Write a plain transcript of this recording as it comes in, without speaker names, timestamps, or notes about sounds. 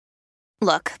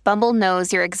Look, Bumble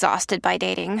knows you're exhausted by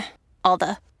dating. All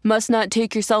the, must not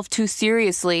take yourself too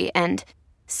seriously, and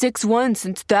 6'1"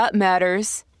 since that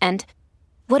matters, and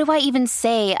what do I even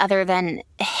say other than,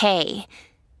 hey?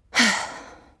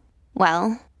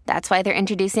 Well, that's why they're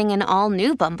introducing an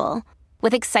all-new Bumble,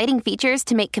 with exciting features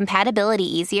to make compatibility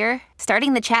easier,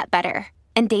 starting the chat better,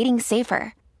 and dating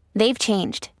safer. They've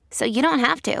changed, so you don't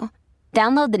have to.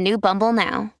 Download the new Bumble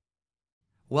now.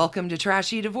 Welcome to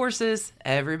Trashy Divorces,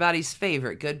 everybody's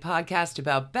favorite good podcast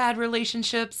about bad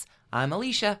relationships. I'm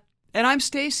Alicia. And I'm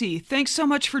Stacy. Thanks so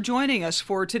much for joining us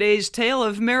for today's tale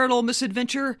of marital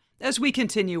misadventure as we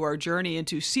continue our journey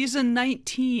into season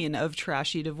 19 of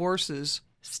Trashy Divorces.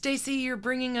 Stacy, you're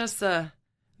bringing us a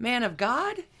man of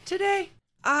God today?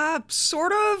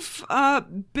 Sort of.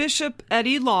 Bishop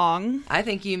Eddie Long. I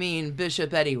think you mean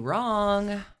Bishop Eddie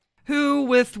Wrong. Who,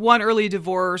 with one early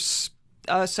divorce,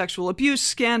 a sexual abuse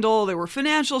scandal, there were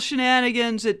financial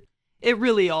shenanigans. It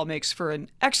really all makes for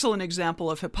an excellent example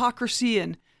of hypocrisy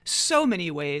in so many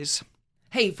ways.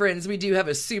 Hey friends, we do have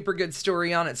a super good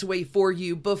story on its way for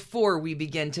you before we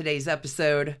begin today's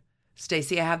episode.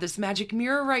 Stacy, I have this magic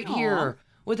mirror right here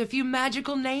with a few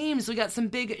magical names. We got some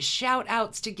big shout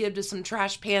outs to give to some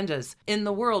trash pandas in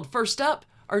the world. First up,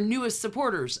 our newest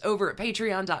supporters over at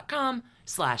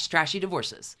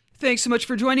patreon.com/trashydivorces. Thanks so much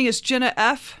for joining us, Jenna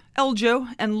F.,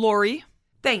 Eljo, and Lori.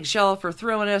 Thanks, y'all, for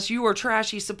throwing us your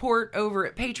trashy support over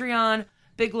at Patreon.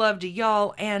 Big love to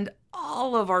y'all and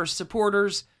all of our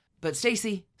supporters. But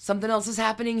Stacy, something else is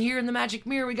happening here in the Magic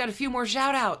Mirror. We got a few more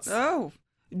shout-outs. Oh.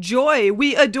 Joy,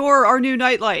 we adore our new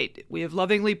nightlight. We have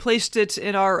lovingly placed it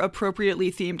in our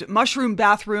appropriately themed mushroom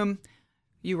bathroom.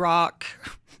 You rock.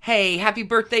 Hey, happy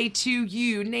birthday to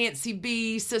you, Nancy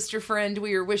B., sister friend.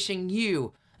 We are wishing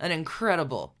you an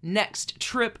incredible next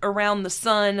trip around the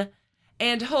sun.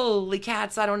 And holy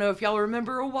cats, I don't know if y'all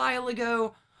remember a while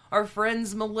ago, our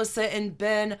friends Melissa and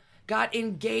Ben got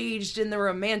engaged in the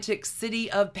romantic city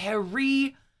of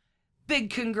Paris. Big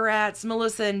congrats.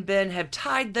 Melissa and Ben have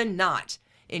tied the knot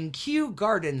in Kew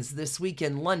Gardens this week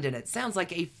in London. It sounds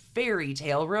like a fairy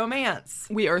tale romance.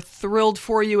 We are thrilled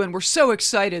for you, and we're so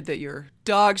excited that your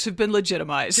dogs have been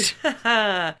legitimized.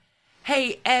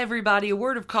 Hey, everybody, a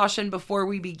word of caution before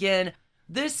we begin.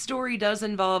 This story does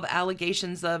involve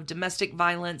allegations of domestic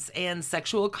violence and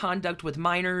sexual conduct with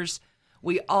minors.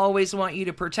 We always want you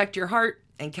to protect your heart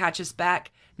and catch us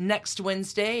back next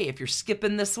Wednesday if you're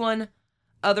skipping this one.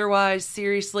 Otherwise,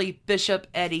 seriously, Bishop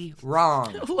Eddie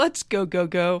Wrong. Let's go, go,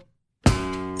 go.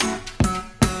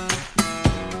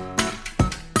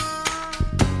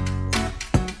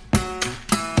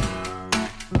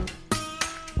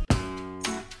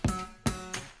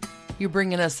 You're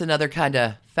bringing us another kind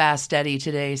of fast Eddie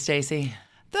today, Stacy.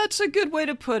 That's a good way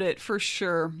to put it, for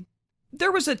sure.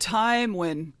 There was a time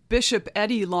when Bishop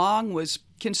Eddie Long was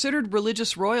considered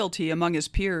religious royalty among his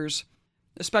peers,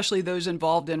 especially those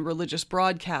involved in religious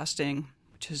broadcasting,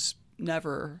 which has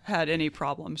never had any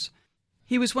problems.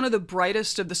 He was one of the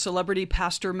brightest of the celebrity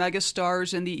pastor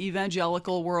megastars in the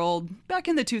evangelical world back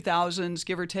in the 2000s,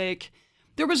 give or take.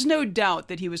 There was no doubt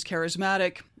that he was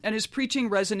charismatic, and his preaching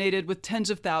resonated with tens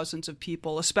of thousands of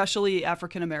people, especially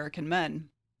African-American men.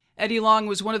 Eddie Long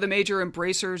was one of the major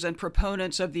embracers and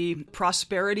proponents of the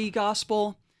prosperity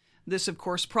gospel. This, of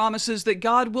course, promises that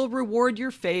God will reward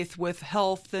your faith with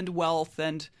health and wealth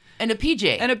and a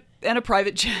PJ. And a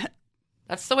private jet.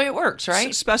 That's the way it works,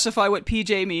 right? Specify what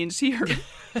PJ means here.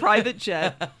 Private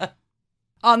jet.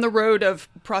 On the road of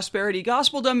prosperity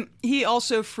gospeldom, he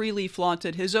also freely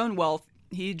flaunted his own wealth.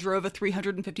 He drove a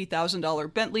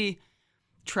 $350,000 Bentley,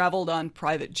 traveled on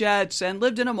private jets, and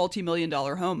lived in a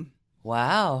multi-million-dollar home.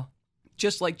 Wow.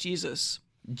 Just like Jesus.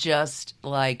 Just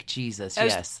like Jesus,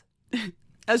 yes.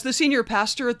 As the senior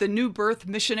pastor at the New Birth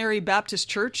Missionary Baptist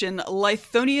Church in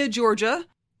Lithonia, Georgia,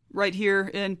 right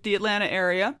here in the Atlanta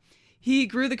area, he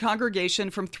grew the congregation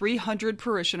from 300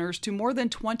 parishioners to more than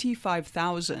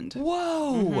 25,000.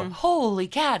 Whoa! Mm-hmm. Holy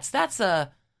cats, that's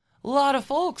a lot of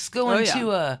folks going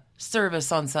to a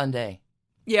service on Sunday.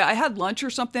 Yeah, I had lunch or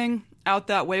something out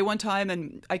that way one time,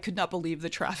 and I could not believe the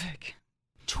traffic.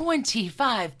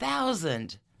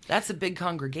 25,000! That's a big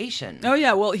congregation. Oh,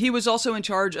 yeah. Well, he was also in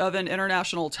charge of an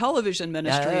international television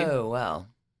ministry. Oh, well.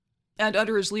 And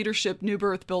under his leadership, New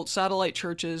Birth built satellite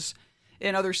churches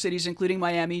in other cities, including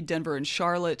Miami, Denver, and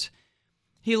Charlotte.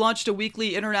 He launched a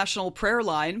weekly international prayer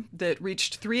line that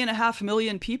reached 3.5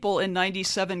 million people in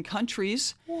 97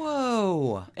 countries.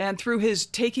 Whoa. And through his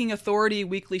Taking Authority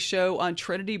weekly show on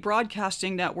Trinity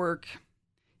Broadcasting Network,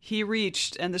 he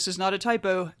reached, and this is not a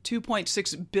typo,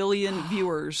 2.6 billion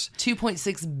viewers.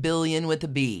 2.6 billion with a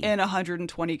B. In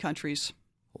 120 countries.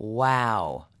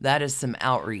 Wow, that is some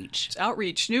outreach. It's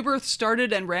outreach. Newbirth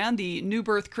started and ran the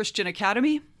Newbirth Christian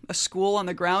Academy, a school on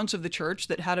the grounds of the church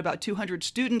that had about 200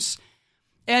 students.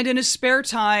 And in his spare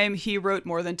time, he wrote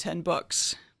more than 10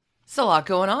 books. It's a lot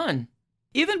going on.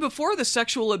 Even before the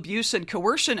sexual abuse and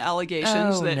coercion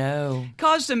allegations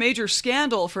caused a major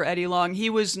scandal for Eddie Long, he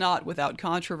was not without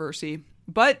controversy.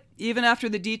 But even after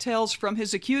the details from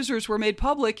his accusers were made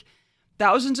public,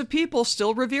 thousands of people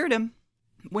still revered him.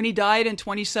 When he died in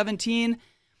 2017,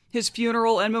 his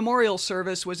funeral and memorial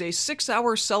service was a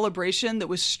 6-hour celebration that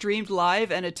was streamed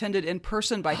live and attended in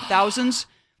person by thousands,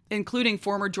 including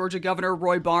former Georgia Governor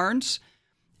Roy Barnes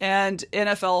and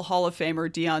NFL Hall of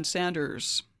Famer Deion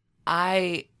Sanders.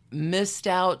 I missed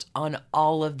out on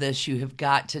all of this. You have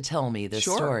got to tell me this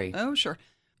story. Oh, sure.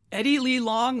 Eddie Lee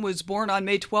Long was born on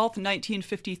May 12th,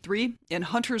 1953 in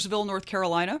Huntersville, North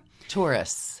Carolina.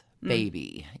 Taurus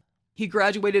baby. He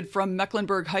graduated from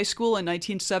Mecklenburg High School in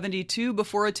 1972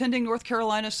 before attending North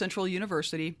Carolina Central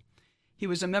University. He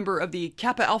was a member of the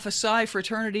Kappa Alpha Psi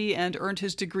fraternity and earned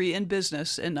his degree in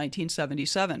business in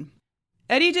 1977.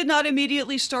 Eddie did not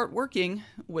immediately start working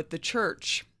with the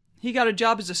church. He got a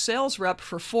job as a sales rep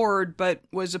for Ford, but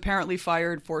was apparently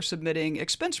fired for submitting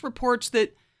expense reports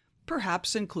that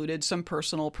perhaps included some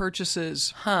personal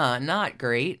purchases. Not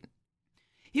great.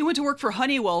 He went to work for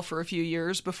Honeywell for a few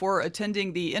years before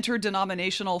attending the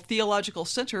Interdenominational Theological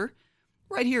Center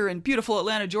right here in beautiful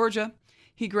Atlanta, Georgia.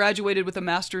 He graduated with a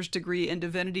master's degree in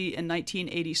divinity in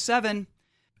 1987,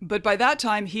 but by that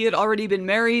time he had already been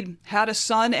married, had a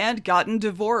son, and gotten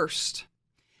divorced.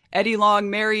 Eddie Long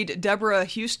married Deborah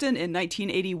Houston in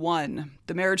 1981.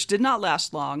 The marriage did not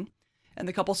last long, and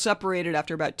the couple separated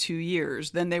after about 2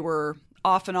 years. Then they were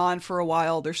off and on for a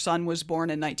while. Their son was born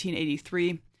in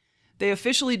 1983. They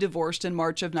officially divorced in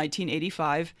March of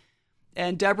 1985,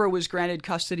 and Deborah was granted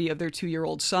custody of their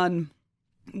 2-year-old son,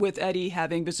 with Eddie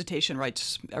having visitation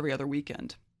rights every other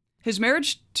weekend. His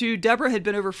marriage to Deborah had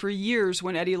been over for years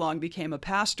when Eddie Long became a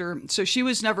pastor, so she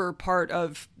was never part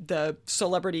of the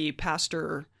celebrity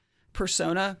pastor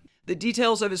persona. The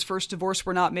details of his first divorce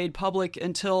were not made public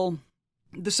until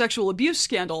the sexual abuse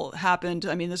scandal happened.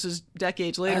 I mean, this is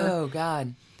decades later. Oh,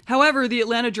 God. However, the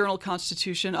Atlanta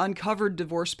Journal-Constitution uncovered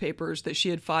divorce papers that she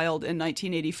had filed in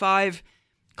 1985,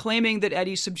 claiming that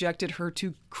Eddie subjected her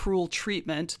to cruel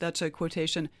treatment. That's a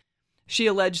quotation. She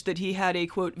alleged that he had a,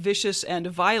 quote, vicious and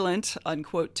violent,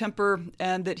 unquote, temper,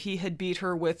 and that he had beat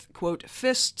her with, quote,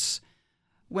 fists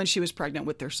when she was pregnant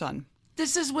with their son.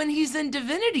 This is when he's in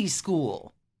divinity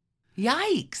school.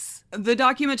 Yikes. The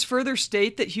documents further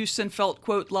state that Houston felt,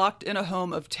 quote, locked in a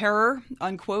home of terror,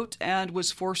 unquote, and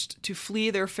was forced to flee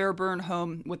their Fairburn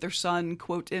home with their son,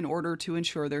 quote, in order to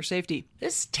ensure their safety.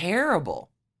 This is terrible.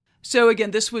 So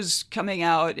again, this was coming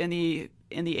out in the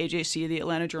AJC, the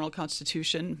Atlanta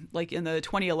Journal-Constitution, like in the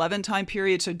 2011 time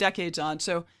period, so decades on.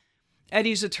 So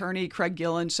Eddie's attorney, Craig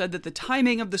Gillen, said that the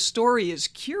timing of the story is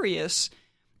curious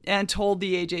and told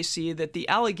the AJC that the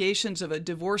allegations of a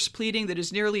divorce pleading that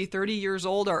is nearly 30 years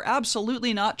old are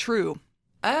absolutely not true.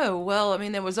 Oh, well, I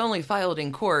mean, it was only filed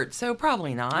in court, so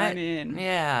probably not. I mean...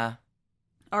 Yeah.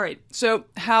 All right, so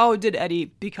how did Eddie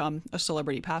become a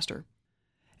celebrity pastor?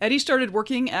 Eddie started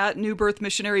working at New Birth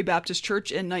Missionary Baptist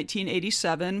Church in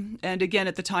 1987, and again,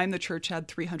 at the time, the church had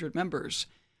 300 members.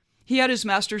 He had his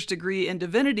master's degree in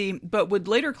divinity, but would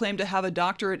later claim to have a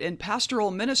doctorate in pastoral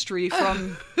ministry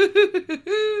from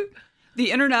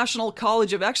the International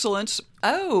College of Excellence.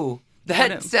 Oh,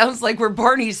 that sounds like where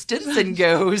Barney Stinson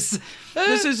goes.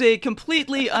 This is a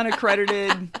completely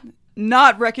unaccredited,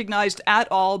 not recognized at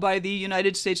all by the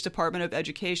United States Department of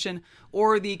Education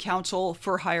or the Council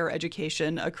for Higher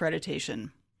Education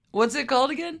Accreditation. What's it called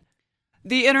again?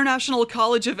 The International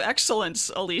College of Excellence,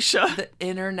 Alicia. The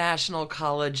International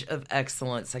College of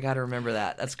Excellence. I got to remember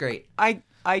that. That's great.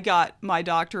 I got my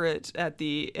doctorate at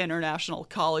the International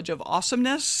College of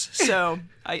Awesomeness, so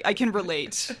I can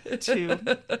relate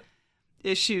to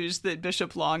issues that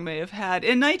Bishop Long may have had.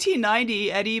 In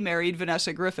 1990, Eddie married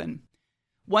Vanessa Griffin.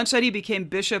 Once Eddie became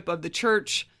bishop of the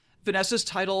church, Vanessa's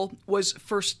title was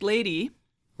First Lady.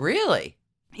 Really?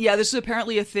 Yeah, this is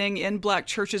apparently a thing in Black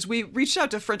churches. We reached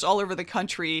out to friends all over the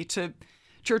country, to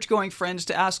church-going friends,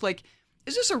 to ask, like,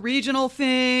 is this a regional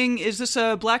thing? Is this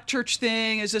a Black church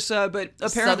thing? Is this but apparently...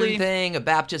 Southern thing, a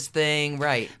Baptist thing,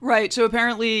 right. Right, so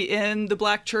apparently in the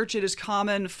Black church, it is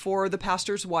common for the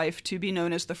pastor's wife to be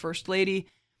known as the First Lady.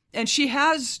 And she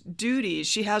has duties.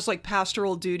 She has, like,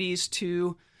 pastoral duties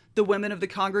to the women of the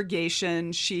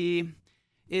congregation. She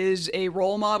is a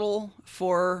role model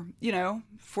for,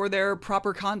 for their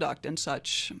proper conduct and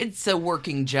such. It's a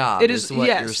working job, is what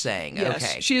you're saying. Yes.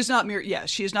 Okay. She is not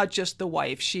she is not just the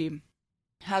wife. She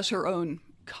has her own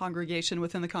congregation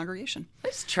within the congregation.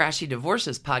 This Trashy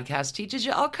Divorces podcast teaches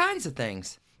you all kinds of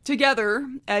things. Together,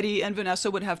 Eddie and Vanessa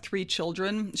would have 3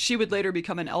 children. She would later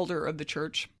become an elder of the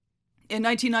church. In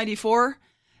 1994,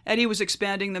 Eddie was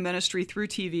expanding the ministry through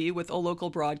TV with a local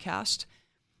broadcast,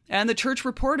 and the church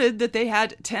reported that they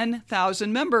had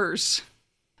 10,000 members.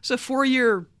 It's a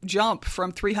 4-year jump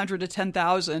from 300 to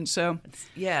 10,000. So,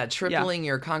 tripling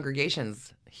your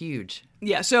congregation's huge.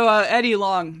 Yeah, so Eddie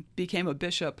Long became a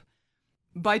bishop.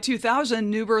 By 2000,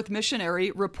 New Birth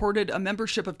Missionary reported a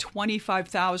membership of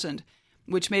 25,000,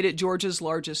 which made it Georgia's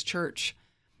largest church.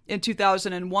 In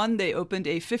 2001, they opened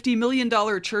a $50 million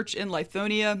church in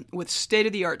Lithonia with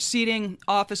state-of-the-art seating,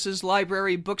 offices,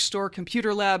 library, bookstore,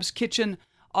 computer labs, kitchen,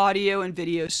 audio and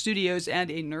video studios, and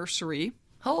a nursery.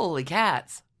 Holy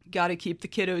cats. Gotta keep the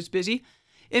kiddos busy.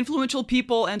 Influential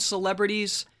people and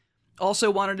celebrities also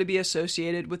wanted to be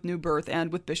associated with New Birth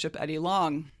and with Bishop Eddie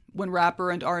Long. When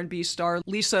rapper and R&B star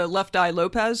Lisa Left Eye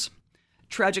Lopez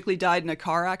tragically died in a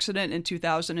car accident in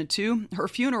 2002, her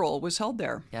funeral was held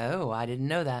there. Oh, I didn't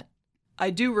know that. I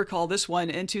do recall this one.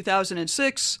 In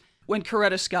 2006, when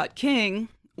Coretta Scott King,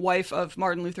 wife of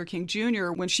Martin Luther King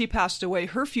Jr., when she passed away,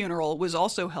 her funeral was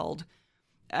also held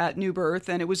at New Birth,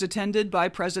 and it was attended by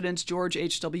Presidents George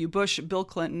H.W. Bush, Bill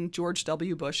Clinton, George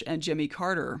W. Bush, and Jimmy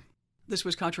Carter. This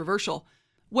was controversial.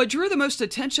 What drew the most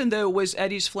attention, though, was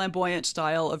Eddie's flamboyant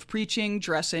style of preaching,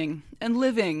 dressing, and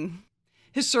living.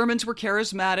 His sermons were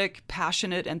charismatic,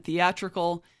 passionate, and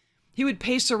theatrical. He would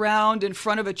pace around in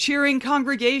front of a cheering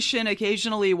congregation,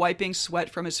 occasionally wiping sweat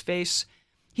from his face.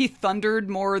 He thundered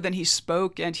more than he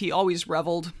spoke, and he always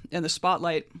reveled in the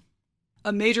spotlight.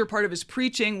 A major part of his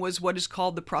preaching was what is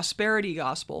called the prosperity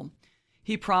gospel.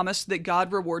 He promised that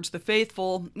God rewards the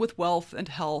faithful with wealth and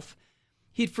health.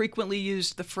 He'd frequently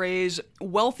used the phrase,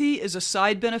 "Wealthy is a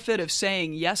side benefit of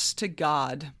saying yes to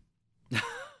God."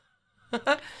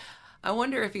 I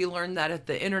wonder if he learned that at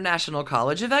the International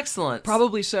College of Excellence.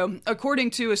 Probably so.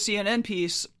 According to a CNN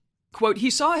piece, quote, he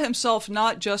saw himself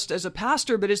not just as a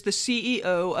pastor, but as the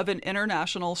CEO of an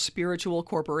international spiritual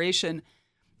corporation.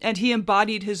 And he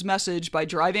embodied his message by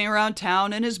driving around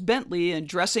town in his Bentley and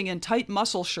dressing in tight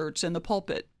muscle shirts in the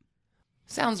pulpit.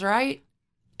 Sounds right.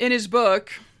 In his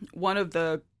book, one of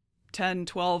the 10,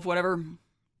 12, whatever,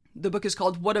 the book is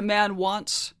called What a Man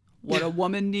Wants, What a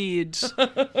Woman Needs.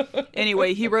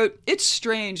 Anyway, he wrote, "It's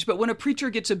strange, but when a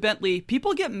preacher gets a Bentley,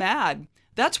 people get mad.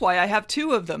 That's why I have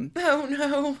 2 of them. Oh,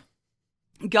 no.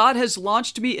 God has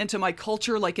launched me into my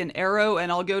culture like an arrow,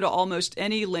 and I'll go to almost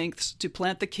any lengths to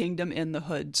plant the kingdom in the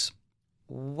hoods."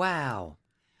 Wow.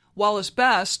 Wallace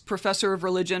Best, professor of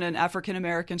religion and African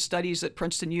American studies at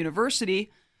Princeton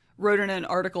University, wrote in an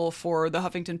article for the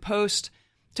Huffington Post,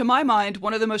 "To my mind,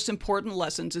 one of the most important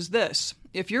lessons is this.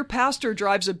 If your pastor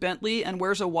drives a Bentley and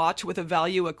wears a watch with a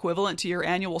value equivalent to your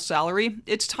annual salary,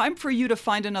 it's time for you to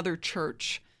find another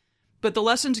church." But the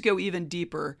lessons go even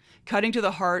deeper, cutting to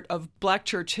the heart of Black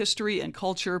church history and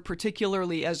culture,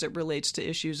 particularly as it relates to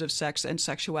issues of sex and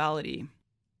sexuality.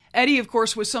 Eddie, of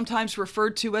course, was sometimes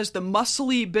referred to as the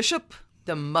muscly bishop.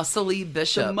 The muscly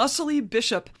bishop. The muscly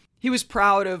bishop. He was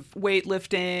proud of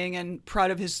weightlifting and proud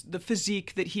of the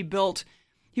physique that he built.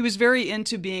 He was very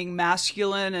into being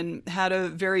masculine and had a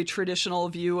very traditional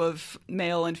view of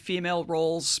male and female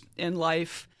roles in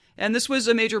life. And this was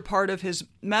a major part of his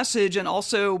message and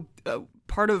also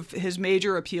part of his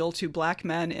major appeal to Black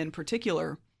men in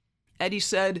particular. Eddie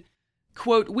said,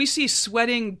 quote, "We see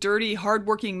sweating, dirty,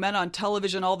 hardworking men on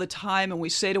television all the time, and we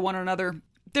say to one another,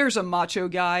 'There's a macho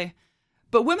guy.'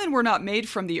 But women were not made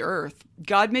from the earth.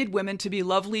 God made women to be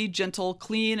lovely, gentle,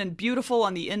 clean, and beautiful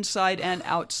on the inside and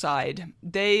outside.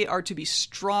 They are to be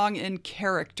strong in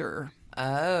character."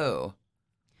 Oh,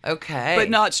 okay. But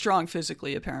not strong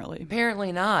physically, apparently.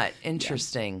 Apparently not.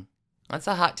 Interesting. Yeah. That's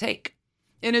a hot take.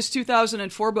 In his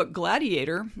 2004 book,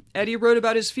 Gladiator, Eddie wrote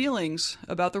about his feelings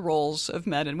about the roles of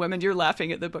men and women. You're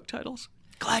laughing at the book titles.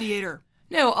 Gladiator.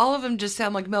 No, all of them just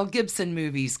sound like Mel Gibson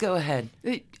movies. Go ahead.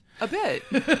 A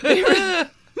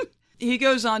bit. He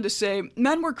goes on to say,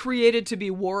 "Men were created to be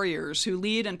warriors who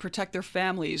lead and protect their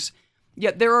families.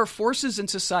 Yet there are forces in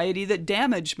society that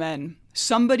damage men.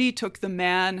 Somebody took the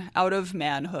man out of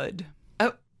manhood."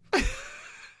 Oh.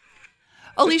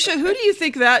 Alicia, who do you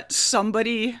think that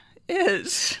somebody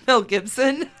is? Mel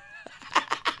Gibson?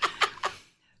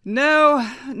 No,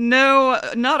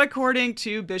 not according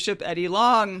to Bishop Eddie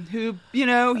Long, who,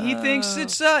 he thinks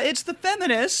it's the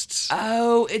feminists.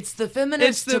 Oh, it's the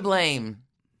feminists to blame.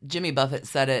 Jimmy Buffett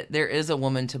said it. There is a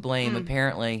woman to blame.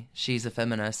 Apparently, she's a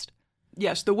feminist.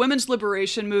 Yes, the women's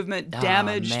liberation movement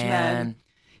damaged men.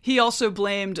 He also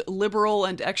blamed liberal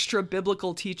and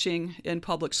extra-biblical teaching in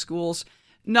public schools.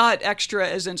 Not extra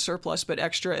as in surplus, but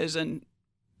extra as in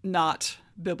not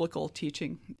biblical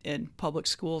teaching in public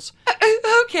schools.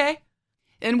 Okay.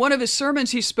 In one of his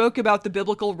sermons, he spoke about the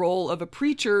biblical role of a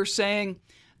preacher, saying,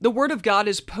 "The word of God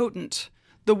is potent.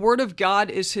 The word of God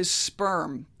is his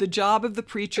sperm. The job of the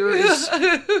preacher is..."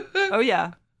 Oh,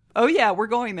 yeah. Oh, yeah, we're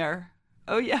going there.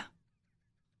 Oh, yeah.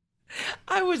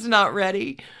 I was not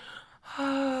ready.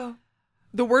 The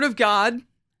word of God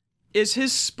is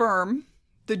his sperm.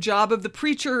 The job of the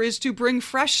preacher is to bring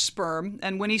fresh sperm.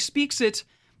 And when he speaks it,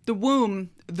 the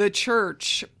womb, the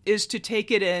church, is to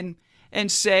take it in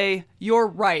and say, "You're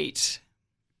right."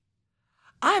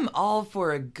 I'm all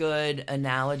for a good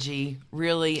analogy,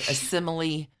 really, a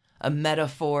simile, a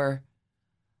metaphor,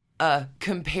 a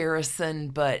comparison,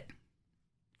 but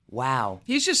wow.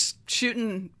 He's just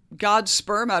shooting God's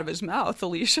sperm out of his mouth,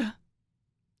 Alicia.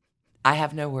 I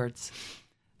have no words.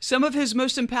 Some of his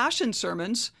most impassioned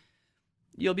sermons,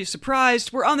 you'll be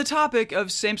surprised, were on the topic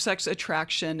of same-sex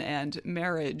attraction and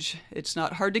marriage. It's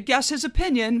not hard to guess his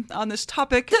opinion on this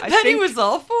topic. I bet he was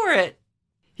all for it.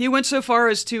 He went so far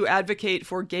as to advocate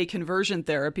for gay conversion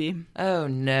therapy. Oh,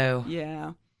 no.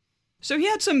 Yeah. So he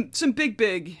had some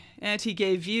big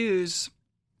anti-gay views,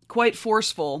 quite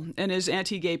forceful in his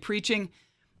anti-gay preaching.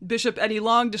 Bishop Eddie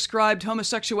Long described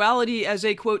homosexuality as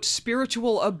a, quote,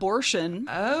 spiritual abortion.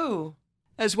 Oh.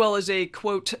 As well as a,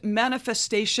 quote,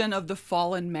 manifestation of the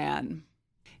fallen man.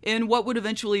 In what would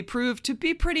eventually prove to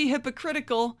be pretty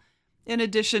hypocritical. In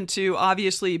addition to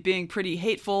obviously being pretty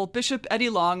hateful, Bishop Eddie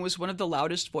Long was one of the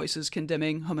loudest voices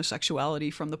condemning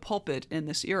homosexuality from the pulpit in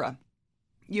this era.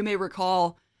 You may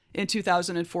recall in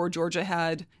 2004, Georgia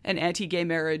had an anti-gay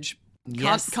marriage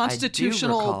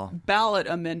constitutional ballot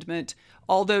amendment.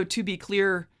 Although, to be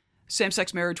clear,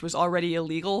 same-sex marriage was already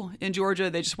illegal in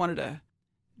Georgia. They just wanted to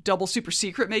double super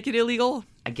secret make it illegal.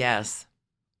 I guess.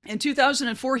 In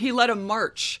 2004, he led a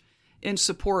march in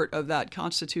support of that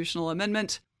constitutional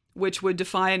amendment, which would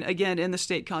define, again, in the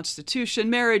state constitution,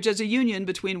 marriage as a union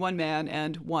between one man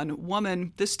and one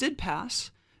woman. This did pass.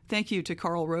 Thank you to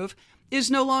Karl Rove. Is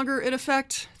no longer in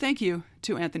effect. Thank you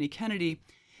to Anthony Kennedy.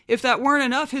 If that weren't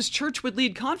enough, his church would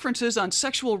lead conferences on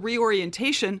sexual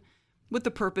reorientation with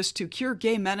the purpose to cure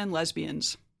gay men and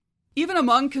lesbians. Even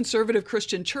among conservative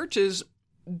Christian churches,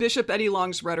 Bishop Eddie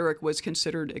Long's rhetoric was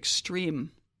considered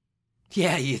extreme.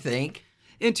 Yeah, you think?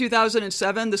 In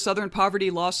 2007, the Southern Poverty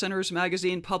Law Center's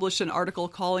magazine published an article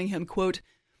calling him, quote,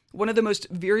 one of the most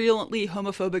virulently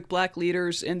homophobic black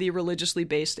leaders in the religiously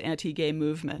based anti-gay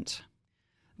movement.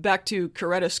 Back to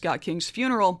Coretta Scott King's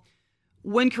funeral.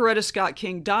 When Coretta Scott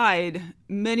King died,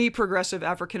 many progressive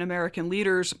African-American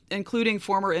leaders, including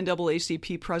former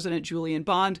NAACP President Julian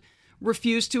Bond,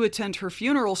 refused to attend her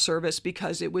funeral service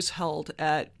because it was held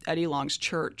at Eddie Long's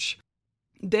church.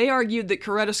 They argued that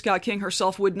Coretta Scott King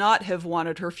herself would not have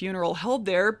wanted her funeral held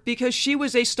there because she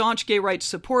was a staunch gay rights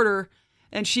supporter,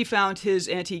 and she found his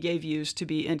anti-gay views to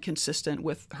be inconsistent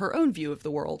with her own view of the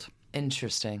world.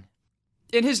 Interesting.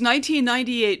 In his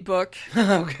 1998 book...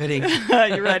 Oh, goody.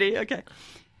 You ready? Okay.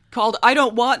 Called I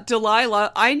Don't Want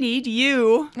Delilah, I Need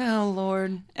You. Oh,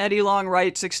 Lord. Eddie Long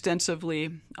writes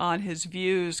extensively on his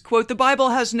views. Quote, the Bible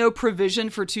has no provision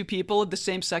for two people of the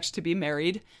same sex to be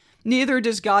married. Neither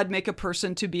does God make a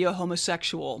person to be a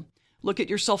homosexual. Look at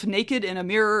yourself naked in a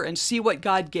mirror and see what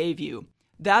God gave you.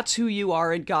 That's who you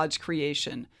are in God's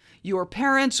creation. Your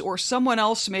parents or someone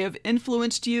else may have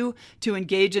influenced you to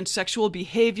engage in sexual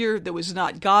behavior that was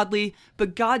not godly,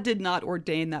 but God did not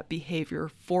ordain that behavior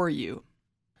for you.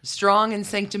 Strong and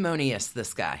sanctimonious,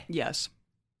 this guy. Yes.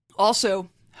 Also,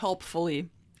 helpfully,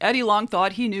 Eddie Long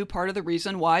thought he knew part of the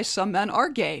reason why some men are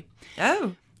gay.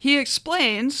 Oh. He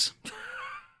explains,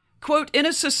 quote, in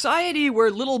a society where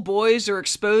little boys are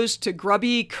exposed to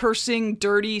grubby, cursing,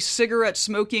 dirty,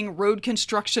 cigarette-smoking, road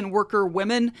construction worker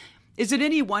women, is it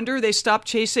any wonder they stop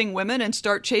chasing women and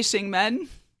start chasing men?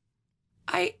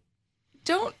 I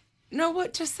don't know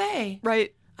what to say.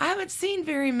 Right. I haven't seen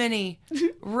very many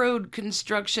road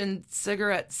construction,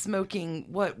 cigarette smoking,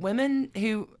 women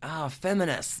who,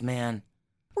 feminists, man.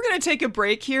 We're going to take a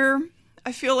break here.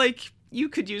 I feel like you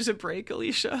could use a break,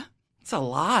 Alicia. It's a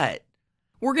lot.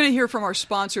 We're going to hear from our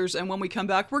sponsors, and when we come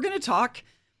back, we're going to talk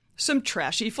some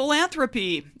trashy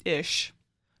philanthropy-ish.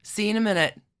 See you in a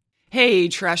minute. Hey,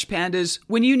 Trash Pandas.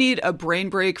 When you need a brain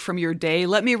break from your day,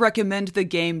 let me recommend the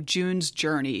game June's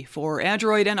Journey for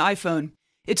Android and iPhone.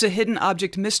 It's a hidden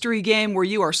object mystery game where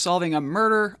you are solving a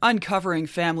murder, uncovering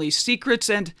family secrets,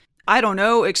 and, I don't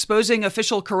know, exposing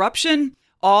official corruption,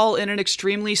 all in an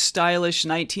extremely stylish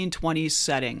 1920s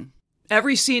setting.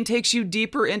 Every scene takes you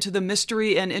deeper into the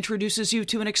mystery and introduces you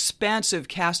to an expansive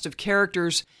cast of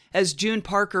characters as June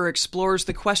Parker explores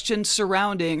the questions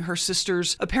surrounding her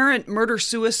sister's apparent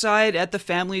murder-suicide at the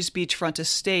family's beachfront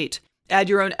estate. Add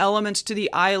your own elements to the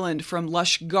island, from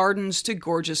lush gardens to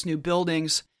gorgeous new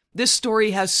buildings. This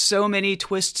story has so many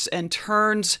twists and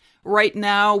turns. Right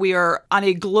now, we are on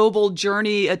a global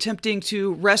journey attempting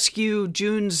to rescue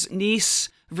June's niece,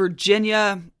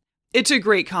 Virginia. It's a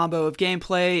great combo of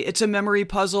gameplay. It's a memory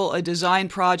puzzle, a design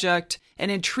project, an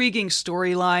intriguing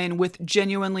storyline with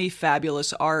genuinely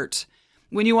fabulous art.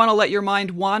 When you want to let your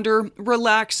mind wander,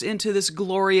 relax into this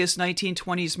glorious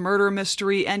 1920s murder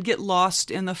mystery and get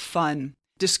lost in the fun.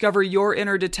 Discover your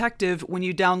inner detective when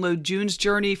you download June's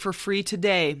Journey for free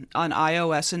today on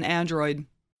iOS and Android.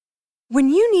 When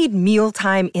you need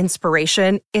mealtime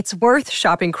inspiration, it's worth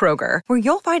shopping Kroger, where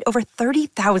you'll find over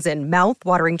 30,000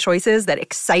 mouth-watering choices that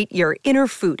excite your inner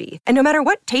foodie. And no matter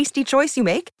what tasty choice you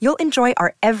make, you'll enjoy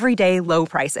our everyday low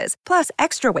prices, plus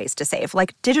extra ways to save,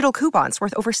 like digital coupons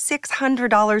worth over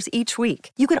 $600 each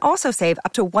week. You can also save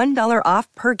up to $1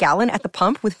 off per gallon at the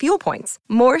pump with fuel points.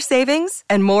 More savings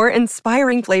and more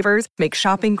inspiring flavors make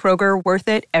shopping Kroger worth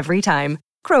it every time.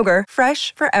 Kroger,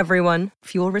 fresh for everyone.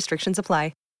 Fuel restrictions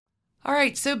apply. All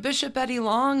right, so Bishop Eddie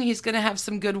Long, he's going to have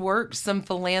some good work, some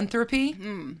philanthropy.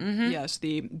 Yes,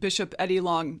 the Bishop Eddie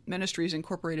Long Ministries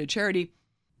Incorporated charity.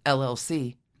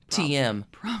 LLC. TM.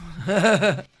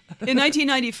 In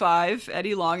 1995,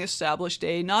 Eddie Long established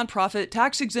a nonprofit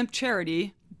tax-exempt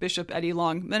charity, Bishop Eddie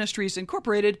Long Ministries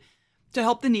Incorporated, to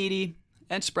help the needy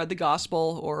and spread the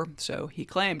gospel, or so he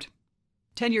claimed.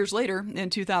 10 years later,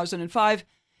 in 2005,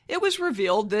 it was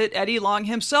revealed that Eddie Long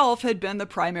himself had been the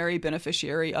primary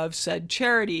beneficiary of said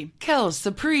charity. Quelle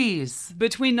surprise!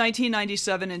 Between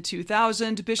 1997 and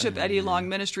 2000, Bishop Eddie Long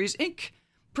Ministries, Inc.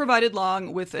 provided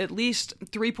Long with at least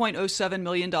 $3.07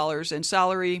 million in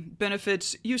salary,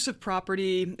 benefits, use of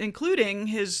property, including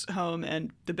his home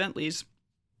and the Bentleys.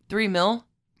 $3 mil?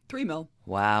 $3 mil.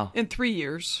 Wow. In 3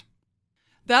 years.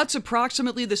 That's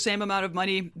approximately the same amount of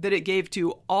money that it gave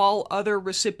to all other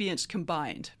recipients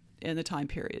combined in the time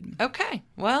period. Okay.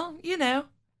 Well, you know,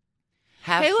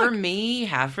 half Hey, for look, me,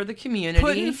 half for the community.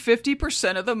 Putting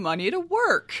 50% of the money to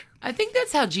work. I think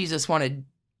that's how Jesus wanted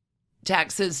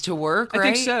taxes to work, right?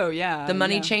 I think so, yeah. The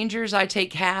money yeah. changers, I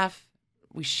take half.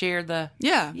 We share the...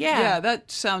 Yeah, that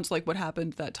sounds like what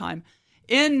happened that time.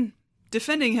 In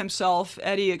defending himself,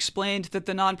 Eddie explained that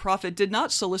the nonprofit did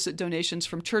not solicit donations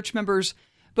from church members,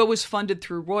 but was funded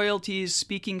through royalties,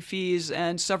 speaking fees,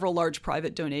 and several large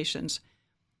private donations.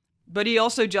 But he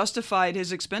also justified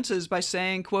his expenses by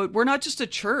saying, quote, "We're not just a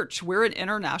church, we're an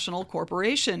international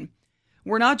corporation.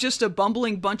 We're not just a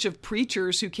bumbling bunch of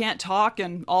preachers who can't talk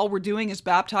and all we're doing is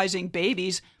baptizing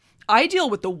babies. I deal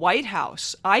with the White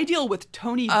House. I deal with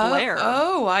Tony Blair.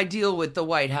 I deal with the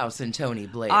White House and Tony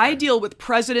Blair. I deal with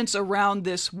presidents around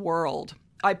this world.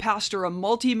 I pastor a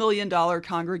multi-million-dollar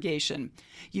congregation.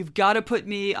 You've got to put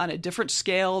me on a different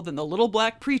scale than the little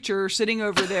black preacher sitting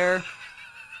over there."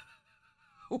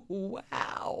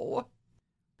 Wow.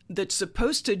 That's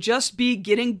supposed to just be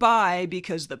getting by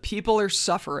because the people are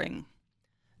suffering.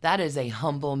 That is a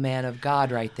humble man of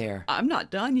God right there. I'm not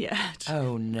done yet.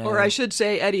 Oh, no. Or I should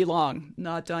say Eddie Long,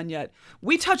 not done yet.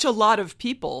 "We touch a lot of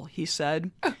people," he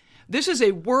said. "This is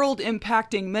a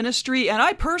world-impacting ministry, and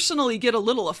I personally get a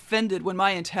little offended when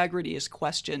my integrity is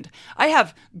questioned. I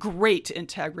have great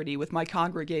integrity with my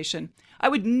congregation. I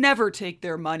would never take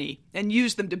their money and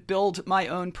use them to build my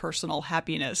own personal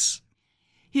happiness."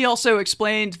 He also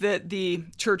explained that the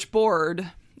church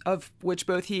board, of which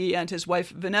both he and his wife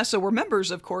Vanessa were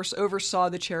members, of course, oversaw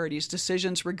the charity's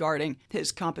decisions regarding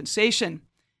his compensation,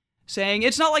 saying,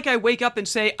 "It's not like I wake up and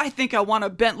say, I think I want a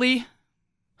Bentley.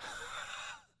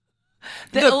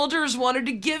 The elders wanted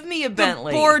to give me a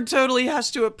Bentley. The board totally has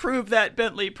to approve that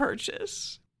Bentley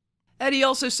purchase." Eddie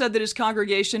also said that his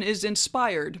congregation is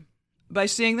inspired by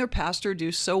seeing their pastor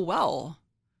do so well.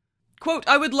 Quote,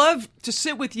 "I would love to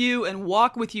sit with you and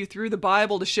walk with you through the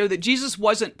Bible to show that Jesus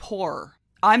wasn't poor.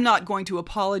 I'm not going to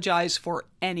apologize for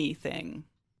anything."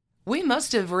 We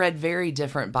must have read very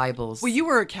different Bibles. Well, you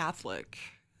were a Catholic,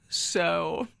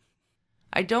 so...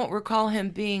 I don't recall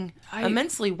him being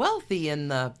immensely wealthy in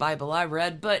the Bible I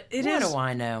read, but what do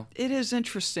I know? It is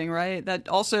interesting, right? That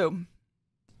also,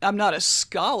 I'm not a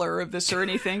scholar of this or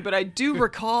anything, but I do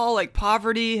recall, like,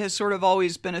 poverty has sort of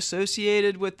always been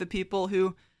associated with the people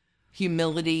who...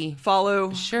 Humility.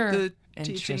 Follow Sure. the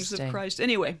teachings of Christ.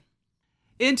 Anyway,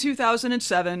 in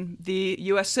 2007, the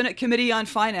U.S. Senate Committee on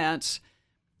Finance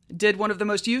did one of the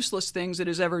most useless things it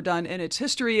has ever done in its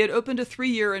history. It opened a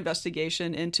 3-year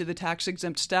investigation into the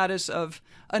tax-exempt status of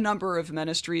a number of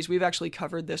ministries. We've actually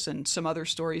covered this in some other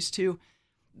stories too.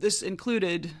 This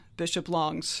included Bishop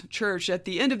Long's church. At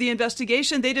the end of the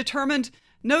investigation, they determined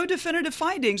no definitive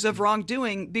findings of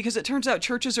wrongdoing because it turns out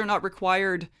churches are not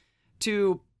required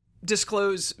to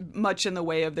disclose much in the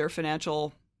way of their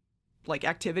financial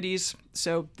activities.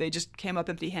 So they just came up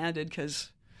empty-handed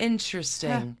because...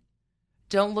 Interesting.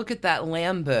 Don't look at that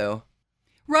Lambo.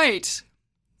 Right.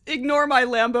 Ignore my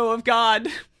Lambo of God.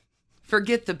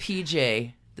 Forget the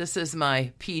PJ. This is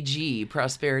my PG,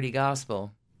 prosperity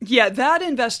gospel. Yeah, that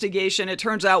investigation, it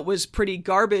turns out, was pretty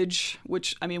garbage,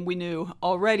 which, we knew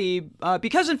already,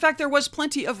 because, in fact, there was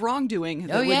plenty of wrongdoing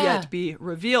that would yet be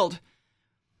revealed.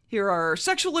 Here are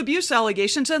sexual abuse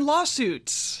allegations and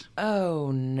lawsuits.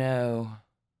 Oh, no.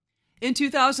 In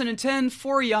 2010,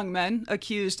 4 young men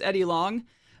accused Eddie Long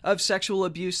of sexual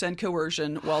abuse and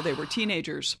coercion while they were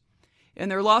teenagers. In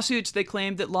their lawsuits, they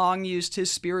claimed that Long used his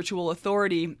spiritual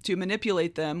authority to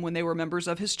manipulate them when they were members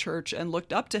of his church and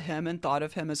looked up to him and thought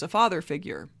of him as a father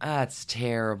figure. That's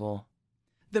terrible.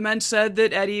 The men said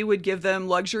that Eddie would give them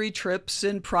luxury trips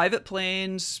in private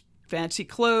planes, fancy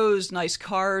clothes, nice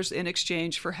cars in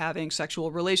exchange for having sexual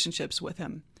relationships with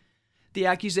him. The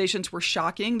accusations were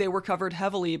shocking. They were covered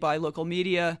heavily by local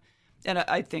media, and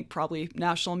I think probably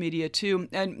national media too.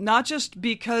 And not just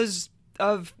because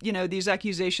of, these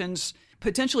accusations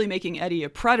potentially making Eddie a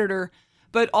predator,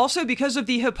 but also because of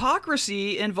the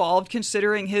hypocrisy involved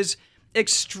considering his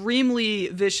extremely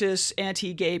vicious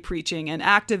anti-gay preaching and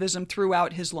activism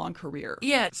throughout his long career.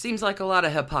 Yeah, it seems like a lot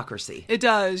of hypocrisy. It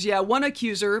does, yeah. One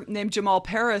accuser named Jamal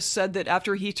Paris said that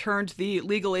after he turned the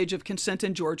legal age of consent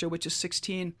in Georgia, which is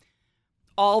 16,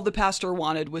 all the pastor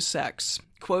wanted was sex.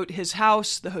 Quote, his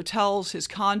house, the hotels, his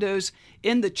condos,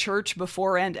 in the church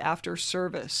before and after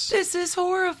service. This is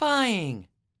horrifying.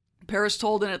 Paris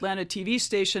told an Atlanta TV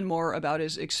station more about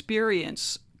his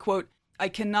experience. Quote, I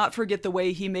cannot forget the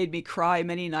way he made me cry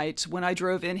many nights when I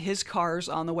drove in his cars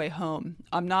on the way home.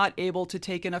 I'm not able to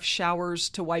take enough showers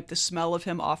to wipe the smell of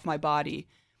him off my body.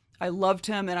 I loved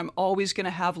him and I'm always going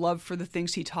to have love for the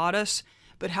things he taught us,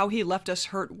 but how he left us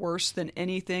hurt worse than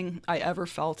anything I ever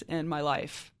felt in my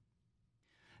life.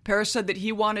 Paris said that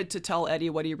he wanted to tell Eddie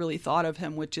what he really thought of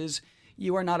him, which is,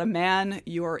 you are not a man,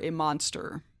 you are a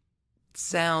monster.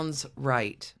 Sounds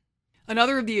right.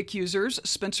 Another of the accusers,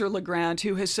 Spencer LeGrand,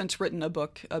 who has since written a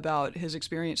book about his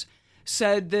experience,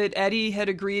 said that Eddie had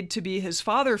agreed to be his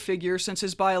father figure since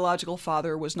his biological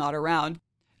father was not around.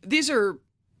 These are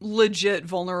legit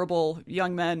vulnerable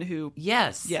young men who...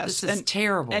 Yes, this is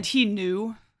terrible. And he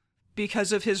knew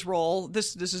because of his role.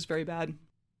 This is very bad.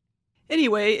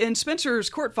 Anyway, in Spencer's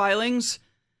court filings,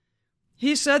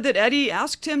 he said that Eddie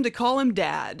asked him to call him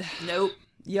Dad. Nope.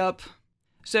 Yup.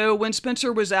 So when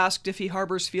Spencer was asked if he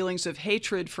harbors feelings of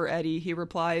hatred for Eddie, he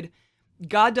replied,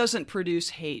 God doesn't produce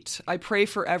hate. I pray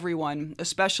for everyone,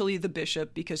 especially the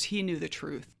bishop, because he knew the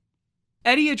truth.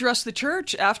 Eddie addressed the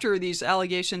church after these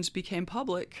allegations became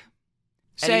public,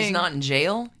 Eddie's not in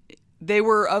jail? They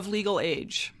were of legal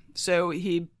age, so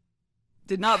he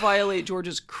did not violate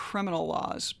Georgia's criminal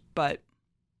laws. But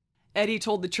Eddie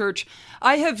told the church,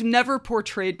 I have never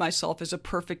portrayed myself as a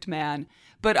perfect man,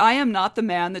 but I am not the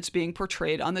man that's being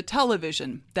portrayed on the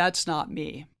television. That's not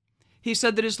me. He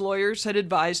said that his lawyers had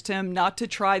advised him not to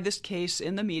try this case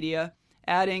in the media,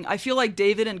 adding, I feel like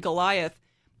David and Goliath,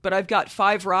 but I've got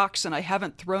 5 rocks and I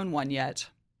haven't thrown one yet.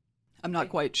 I'm not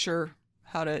quite sure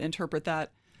how to interpret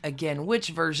that. Again, which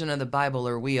version of the Bible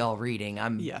are we all reading?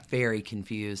 I'm very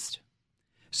confused.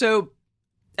 So,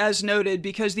 as noted,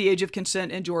 because the age of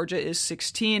consent in Georgia is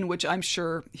 16, which I'm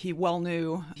sure he well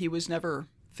knew, he was never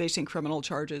facing criminal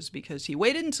charges because he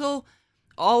waited until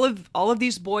all of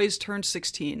these boys turned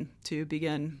 16 to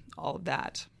begin all of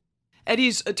that.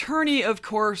 Eddie's attorney, of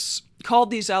course, called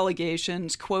these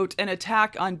allegations, quote, an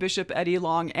attack on Bishop Eddie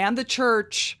Long and the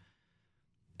church,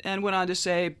 and went on to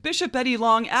say, Bishop Eddie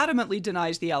Long adamantly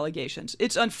denies the allegations.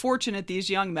 It's unfortunate these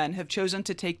young men have chosen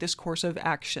to take this course of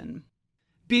action.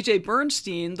 B.J.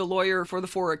 Bernstein, the lawyer for the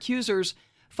 4 accusers,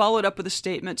 followed up with a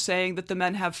statement saying that the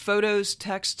men have photos,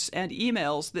 texts, and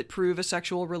emails that prove a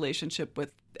sexual relationship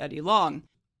with Eddie Long.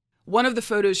 One of the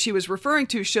photos she was referring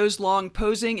to shows Long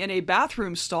posing in a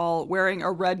bathroom stall wearing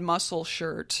a red muscle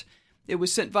shirt. It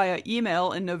was sent via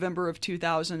email in November of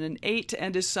 2008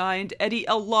 and is signed Eddie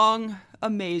L. Long,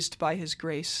 amazed by his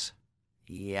grace.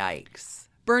 Yikes.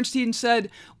 Bernstein said,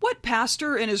 what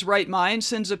pastor in his right mind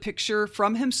sends a picture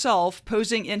from himself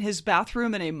posing in his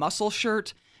bathroom in a muscle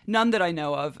shirt? None that I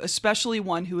know of, especially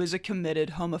one who is a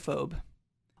committed homophobe.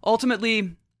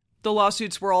 Ultimately, The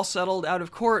lawsuits were all settled out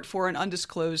of court for an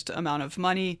undisclosed amount of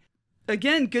money.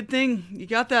 Again, good thing you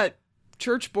got that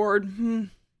church board.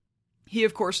 He,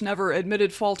 of course, never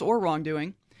admitted fault or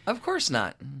wrongdoing. Of course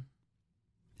not.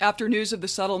 After news of the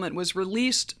settlement was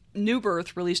released, New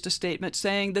Birth released a statement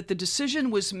saying that the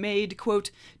decision was made, quote,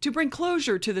 to bring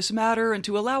closure to this matter and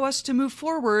to allow us to move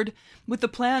forward with the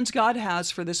plans God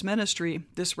has for this ministry.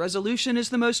 This resolution is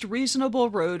the most reasonable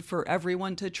road for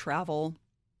everyone to travel.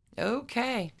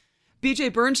 Okay. B.J.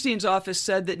 Bernstein's office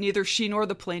said that neither she nor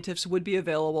the plaintiffs would be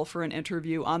available for an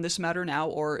interview on this matter now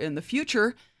or in the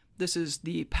future. This is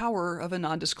the power of a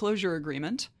non-disclosure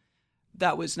agreement.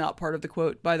 That was not part of the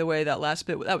quote, by the way. That last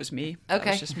bit, that was me. Okay.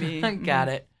 That was just me. Got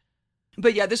it.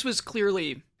 But yeah, this was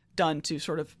clearly done to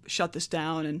sort of shut this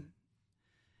down. And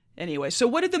anyway, so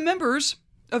what did the members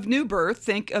of New Birth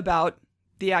think about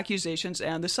the accusations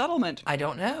and the settlement? I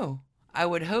don't know. I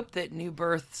would hope that New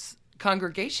Birth's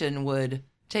congregation would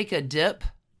take a dip.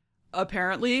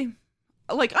 Apparently.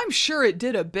 Like, I'm sure it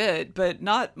did a bit, but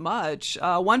not much.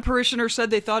 One parishioner said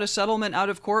they thought a settlement out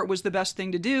of court was the best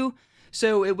thing to do,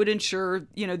 so it would ensure,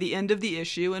 the end of the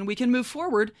issue, and we can move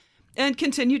forward and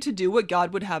continue to do what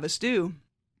God would have us do.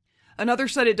 Another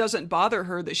said it doesn't bother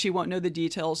her that she won't know the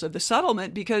details of the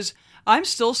settlement because I'm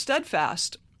still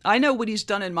steadfast. I know what he's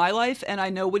done in my life, and I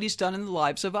know what he's done in the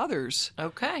lives of others.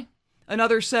 Okay.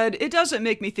 Another said, it doesn't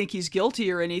make me think he's guilty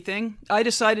or anything. I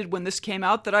decided when this came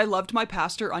out that I loved my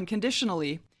pastor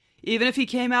unconditionally. Even if he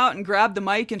came out and grabbed the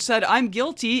mic and said, I'm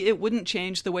guilty, it wouldn't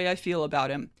change the way I feel about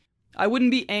him. I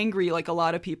wouldn't be angry like a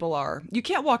lot of people are. You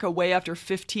can't walk away after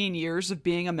 15 years of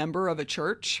being a member of a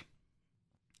church.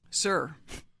 Sir,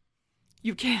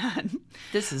 you can.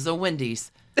 This is a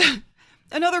Wendy's.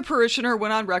 Another parishioner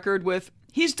went on record with,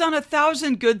 he's done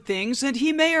 1,000 good things and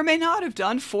he may or may not have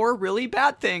done 4 really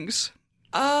bad things.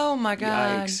 Oh my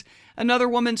God. Yikes. Another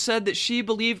woman said that she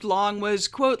believed Long was,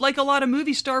 quote, like a lot of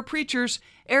movie star preachers,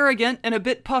 arrogant and a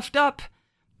bit puffed up.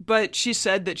 But she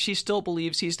said that she still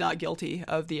believes he's not guilty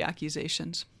of the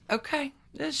accusations. Okay.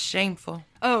 This is shameful.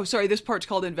 Oh, sorry, this part's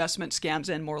called investment scams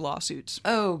and more lawsuits.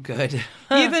 Oh, good.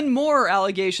 Even more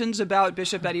allegations about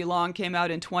Bishop Eddie Long came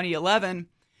out in 2011,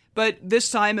 but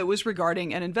this time it was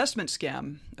regarding an investment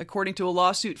scam. According to a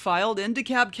lawsuit filed in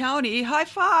DeKalb County, high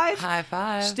five! High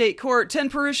five. State court, 10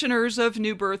 parishioners of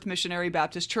New Birth Missionary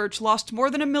Baptist Church lost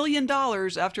more than $1 million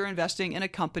after investing in a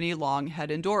company Long had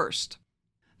endorsed.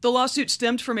 The lawsuit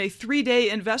stemmed from a 3-day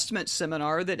investment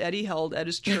seminar that Eddie held at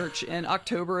his church in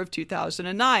October of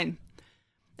 2009.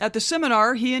 At the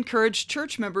seminar, he encouraged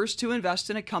church members to invest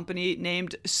in a company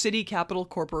named City Capital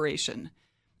Corporation.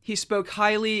 He spoke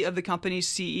highly of the company's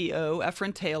CEO,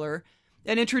 Ephraim Taylor,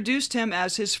 and introduced him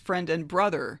as his friend and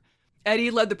brother. Eddie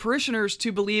led the parishioners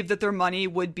to believe that their money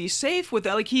would be safe with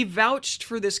that. Like, he vouched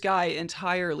for this guy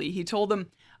entirely. He told them,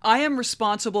 I am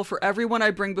responsible for everyone I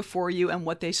bring before you and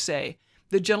what they say.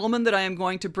 The gentleman that I am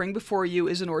going to bring before you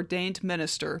is an ordained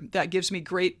minister. That gives me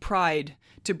great pride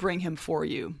to bring him for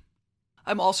you.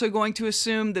 I'm also going to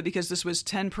assume that because this was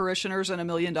 10 parishioners and $1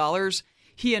 million,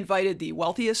 he invited the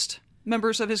wealthiest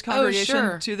members of his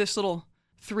congregation to this little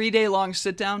 3-day-long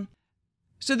sit-down.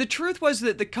 So the truth was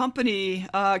that the company,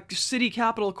 City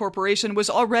Capital Corporation, was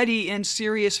already in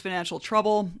serious financial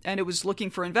trouble, and it was looking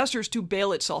for investors to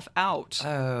bail itself out.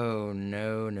 Oh,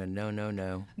 no.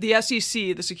 The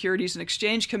SEC, the Securities and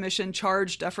Exchange Commission,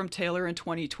 charged Ephraim Taylor in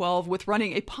 2012 with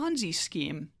running a Ponzi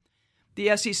scheme.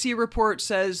 The SEC report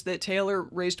says that Taylor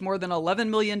raised more than $11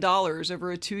 million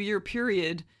over a 2-year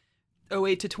period,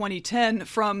 2008 to 2010,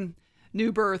 from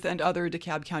New Birth and other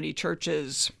DeKalb County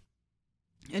churches.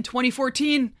 In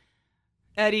 2014,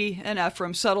 Eddie and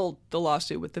Ephraim settled the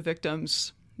lawsuit with the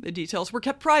victims. The details were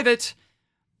kept private,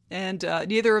 and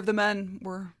neither of the men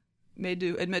were made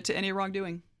to admit to any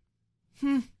wrongdoing.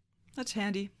 That's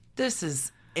handy. This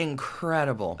is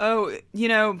incredible. Oh,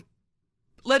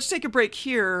 let's take a break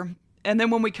here, and then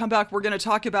when we come back, we're going to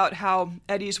talk about how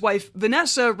Eddie's wife,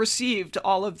 Vanessa, received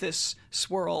all of this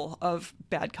swirl of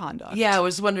bad conduct. Yeah, I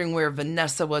was wondering where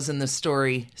Vanessa was in the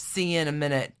story. See you in a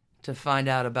minute to find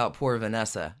out about poor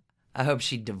Vanessa. I hope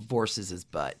she divorces his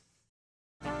butt.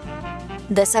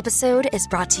 This episode is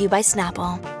brought to you by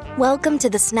Snapple. Welcome to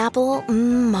the Snapple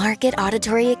Market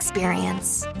Auditory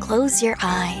Experience. Close your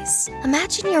eyes.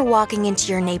 Imagine you're walking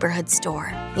into your neighborhood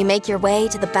store. You make your way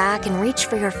to the back and reach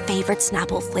for your favorite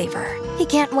Snapple flavor. You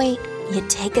can't wait. You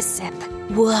take a sip.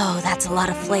 Whoa, that's a lot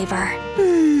of flavor.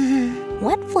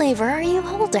 What flavor are you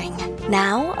holding?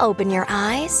 Now open your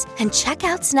eyes and check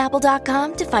out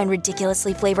Snapple.com to find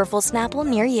ridiculously flavorful Snapple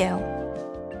near you.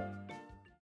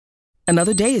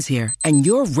 Another day is here, and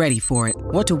you're ready for it.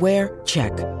 What to wear?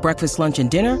 Check. Breakfast, lunch, and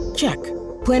dinner? Check.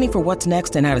 Planning for what's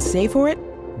next and how to save for it?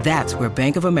 That's where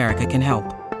Bank of America can help.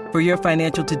 For your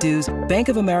financial to-dos, Bank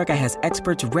of America has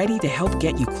experts ready to help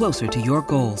get you closer to your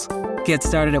goals. Get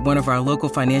started at one of our local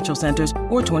financial centers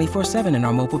or 24/7 in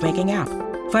our mobile banking app.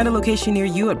 Find a location near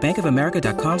you at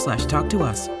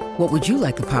bankofamerica.com/talktous. What would you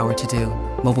like the power to do?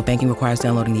 Mobile banking requires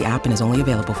downloading the app and is only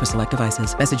available for select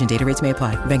devices. Message and data rates may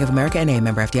apply. Bank of America N.A.,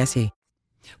 member FDIC.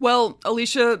 Well,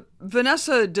 Alicia,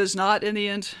 Vanessa does not, in the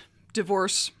end,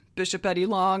 divorce Bishop Eddie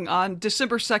Long. On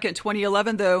December 2nd,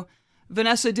 2011, though,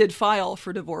 Vanessa did file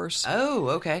for divorce. Oh,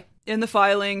 okay. In the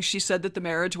filing, she said that the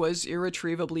marriage was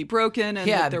irretrievably broken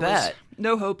and that there was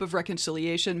no hope of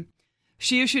reconciliation.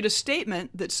 She issued a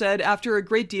statement that said, after a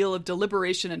great deal of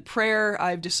deliberation and prayer,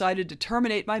 I've decided to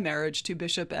terminate my marriage to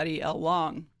Bishop Eddie L.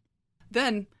 Long.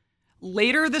 Then,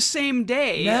 later the same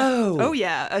day,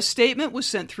 a statement was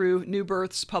sent through New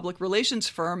Birth's public relations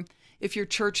firm. If your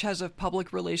church has a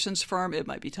public relations firm, it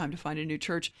might be time to find a new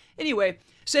church. Anyway,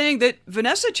 saying that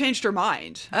Vanessa changed her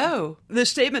mind. Oh. The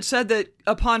statement said that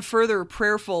upon further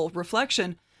prayerful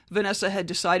reflection, Vanessa had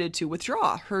decided to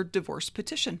withdraw her divorce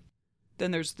petition.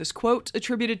 Then there's this quote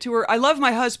attributed to her. I love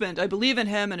my husband. I believe in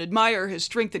him and admire his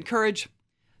strength and courage.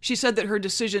 She said that her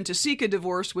decision to seek a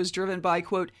divorce was driven by,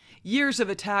 quote, years of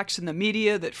attacks in the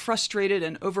media that frustrated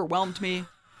and overwhelmed me.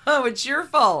 Oh, it's your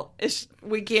fault.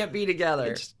 We can't be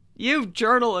together. You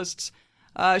journalists.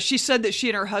 She said that she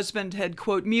and her husband had,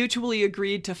 quote, mutually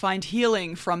agreed to find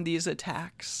healing from these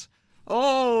attacks.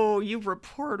 Oh, you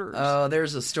reporters. Oh,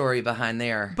 there's a story behind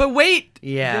there. But wait,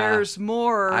 yeah, there's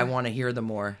more. I want to hear the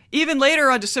more. Even later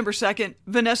on December 2nd,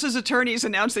 Vanessa's attorneys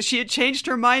announced that she had changed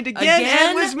her mind again?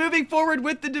 And was moving forward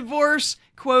with the divorce,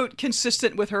 quote,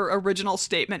 consistent with her original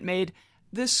statement made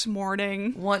this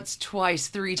morning. Once, twice,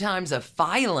 three times a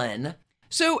filing.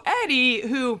 So Eddie,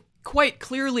 who quite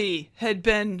clearly had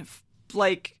been,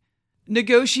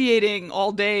 negotiating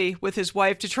all day with his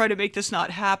wife to try to make this not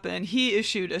happen, he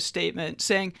issued a statement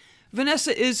saying,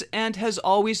 Vanessa is and has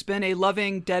always been a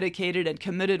loving, dedicated, and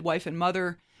committed wife and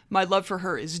mother. My love for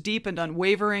her is deep and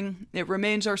unwavering. It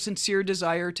remains our sincere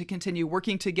desire to continue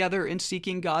working together in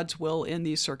seeking God's will in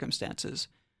these circumstances.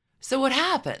 So what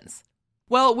happens?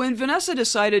 Well, when Vanessa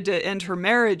decided to end her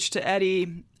marriage to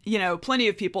Eddie, plenty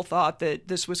of people thought that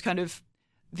this was kind of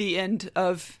the end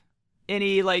of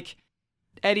any,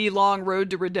 Eddie Long road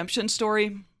to redemption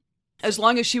story. As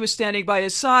long as she was standing by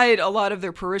his side, a lot of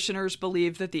their parishioners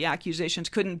believed that the accusations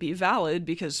couldn't be valid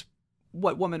because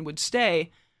what woman would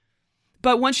stay?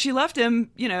 But once she left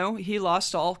him, he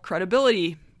lost all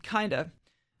credibility, kinda.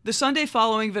 The Sunday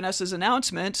following Vanessa's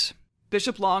announcement,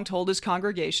 Bishop Long told his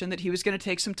congregation that he was going to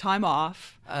take some time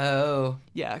off. Oh.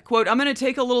 Yeah, quote, I'm going to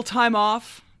take a little time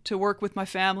off to work with my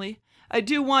family. I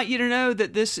do want you to know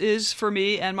that this is, for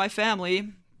me and my family,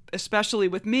 especially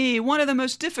with me, one of the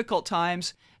most difficult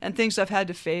times and things I've had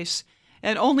to face,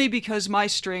 and only because my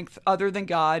strength, other than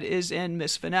God, is in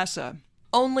Miss Vanessa.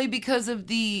 Only because of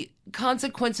the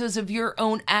consequences of your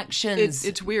own actions.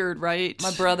 It's weird, right?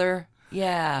 My brother.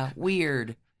 Yeah,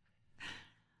 weird.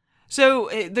 So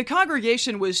the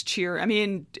congregation was cheering. I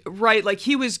mean, right,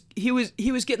 he was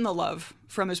getting the love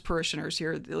from his parishioners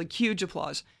here, huge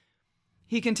applause.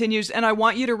 He continues, and I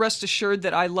want you to rest assured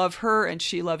that I love her and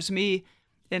she loves me.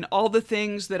 In all the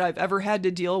things that I've ever had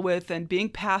to deal with, and being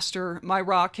pastor, my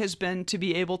rock has been to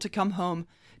be able to come home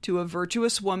to a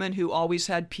virtuous woman who always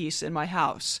had peace in my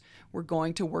house. We're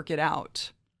going to work it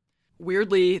out.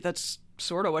 Weirdly, that's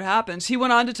sort of what happens. He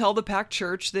went on to tell the packed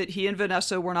church that he and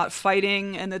Vanessa were not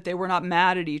fighting and that they were not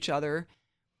mad at each other.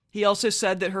 He also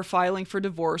said that her filing for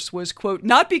divorce was, quote,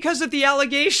 not because of the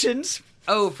allegations.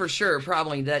 Oh, for sure.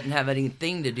 Probably doesn't have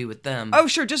anything to do with them. Oh,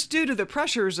 sure. Just due to the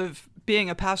pressures of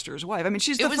being a pastor's wife. I mean,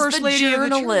 she's the first lady of the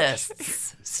church. It was the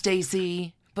journalists,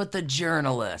 Stacy, but the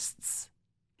journalists.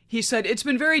 He said, it's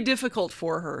been very difficult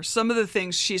for her. Some of the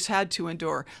things she's had to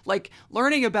endure, like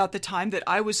learning about the time that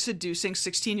I was seducing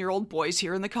 16-year-old boys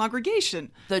here in the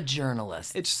congregation. The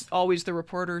journalists. It's always the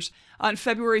reporters. On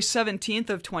February 17th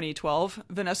of 2012,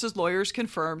 Vanessa's lawyers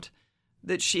confirmed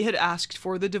that she had asked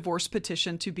for the divorce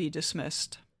petition to be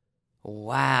dismissed.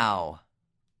 Wow.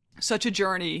 Such a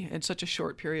journey in such a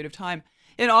short period of time.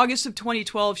 In August of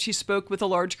 2012, she spoke with a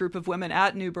large group of women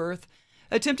at New Birth,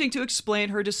 attempting to explain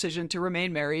her decision to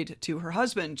remain married to her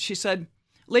husband. She said,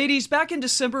 ladies, back in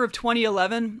December of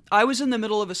 2011, I was in the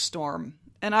middle of a storm,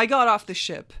 and I got off the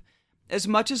ship. As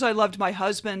much as I loved my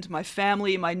husband, my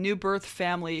family, my New Birth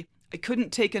family, I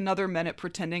couldn't take another minute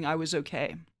pretending I was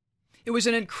okay. It was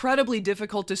an incredibly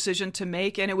difficult decision to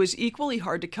make, and it was equally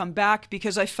hard to come back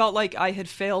because I felt like I had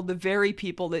failed the very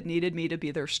people that needed me to be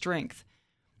their strength.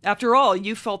 After all,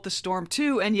 you felt the storm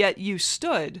too, and yet you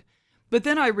stood. But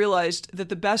then I realized that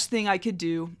the best thing I could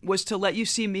do was to let you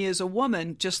see me as a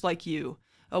woman just like you,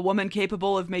 a woman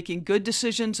capable of making good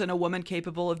decisions and a woman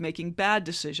capable of making bad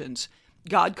decisions.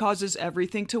 God causes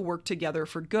everything to work together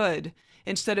for good.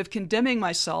 Instead of condemning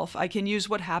myself, I can use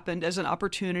what happened as an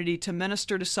opportunity to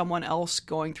minister to someone else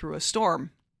going through a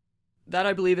storm. That,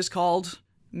 I believe, is called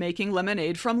making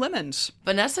lemonade from lemons.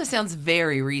 Vanessa sounds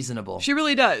very reasonable. She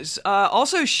really does.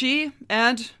 Also, she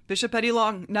and Bishop Eddie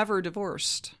Long never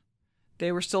divorced.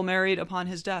 They were still married upon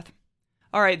his death.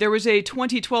 All right, there was a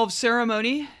 2012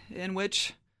 ceremony in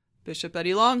which Bishop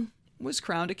Eddie Long was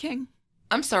crowned a king.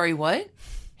 I'm sorry, what?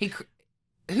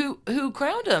 Who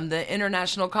crowned him? The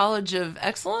International College of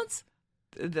Excellence?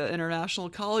 The International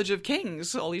College of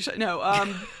Kings, Alicia. No,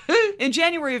 in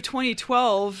January of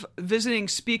 2012, visiting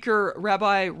speaker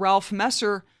Rabbi Ralph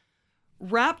Messer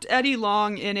wrapped Eddie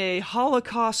Long in a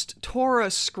Holocaust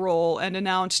Torah scroll and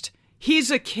announced, "He's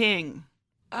a king."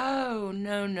 Oh,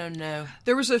 no.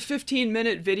 There was a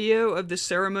 15-minute video of the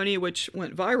ceremony which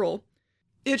went viral.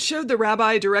 It showed the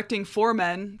rabbi directing 4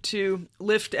 men to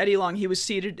lift Eddie Long. He was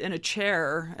seated in a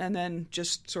chair, and then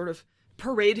just sort of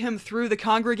parade him through the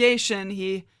congregation.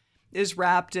 He is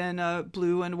wrapped in a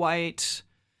blue and white.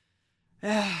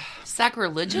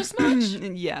 Sacrilegious much?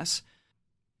 Yes.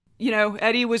 You know,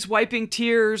 Eddie was wiping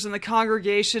tears, and the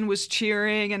congregation was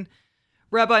cheering, and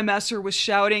Rabbi Messer was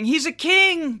shouting, "He's a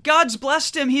king! God's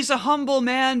blessed him! He's a humble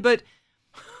man, but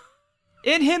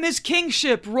in him is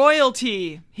kingship,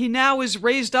 royalty. He now is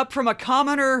raised up from a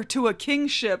commoner to a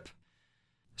kingship."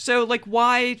 So,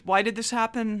 why did this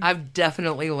happen? I've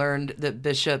definitely learned that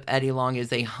Bishop Eddie Long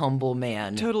is a humble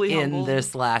man. Totally humble. In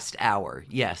this last hour,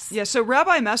 yes. Yeah, so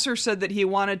Rabbi Messer said that he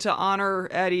wanted to honor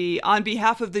Eddie on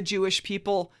behalf of the Jewish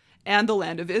people and the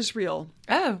land of Israel.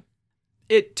 Oh.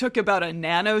 It took about a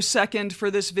nanosecond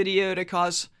for this video to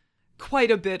cause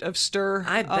quite a bit of stir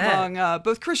among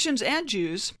both Christians and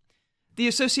Jews. The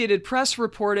Associated Press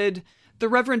reported the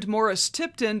Reverend Morris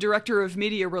Tipton, director of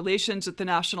media relations at the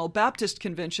National Baptist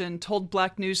Convention, told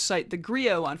Black news site The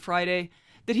Grio on Friday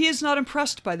that he is not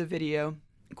impressed by the video.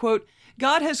 Quote,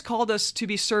 "God has called us to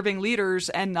be serving leaders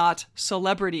and not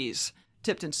celebrities,"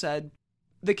 Tipton said.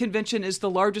 The convention is the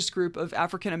largest group of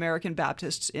African American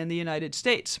Baptists in the United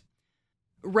States.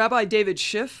 Rabbi David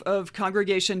Schiff of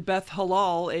Congregation Beth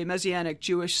Halal, a Messianic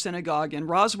Jewish synagogue in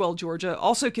Roswell, Georgia,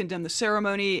 also condemned the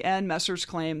ceremony and Messer's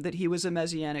claim that he was a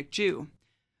Messianic Jew.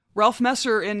 Ralph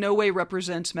Messer in no way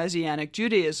represents Messianic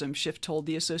Judaism, Schiff told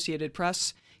the Associated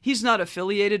Press. He's not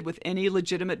affiliated with any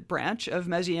legitimate branch of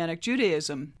Messianic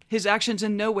Judaism. His actions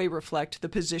in no way reflect the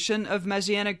position of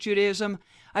Messianic Judaism.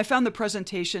 I found the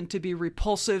presentation to be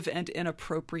repulsive and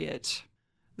inappropriate.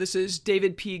 This is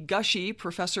David P. Gushy,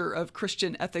 professor of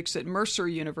Christian ethics at Mercer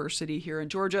University here in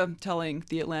Georgia, telling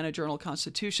the Atlanta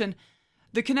Journal-Constitution,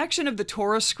 "The connection of the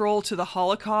Torah scroll to the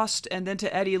Holocaust and then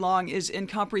to Eddie Long is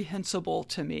incomprehensible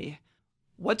to me.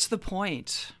 What's the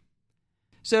point?"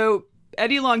 So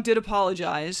Eddie Long did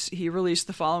apologize. He released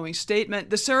the following statement.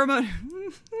 The ceremony...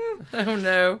 Oh,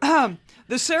 no.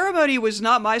 The ceremony was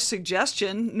not my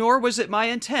suggestion, nor was it my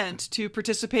intent to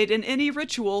participate in any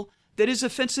ritual that is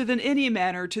offensive in any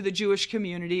manner to the Jewish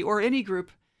community or any group.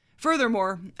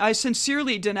 Furthermore, I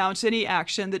sincerely denounce any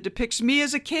action that depicts me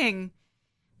as a king,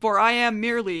 for I am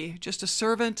merely just a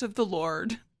servant of the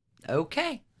Lord.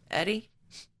 Okay, Eddie.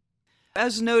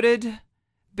 As noted,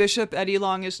 Bishop Eddie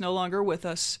Long is no longer with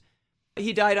us.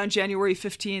 He died on January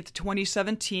 15th,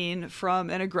 2017, from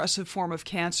an aggressive form of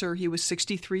cancer. He was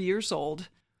 63 years old.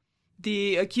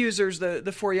 The accusers,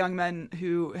 the 4 young men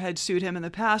who had sued him in the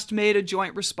past, made a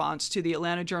joint response to the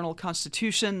Atlanta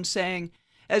Journal-Constitution, saying,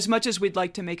 "As much as we'd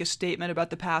like to make a statement about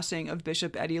the passing of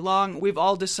Bishop Eddie Long, we've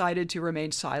all decided to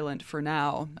remain silent for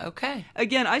now." Okay.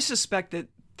 Again, I suspect that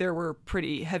there were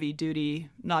pretty heavy-duty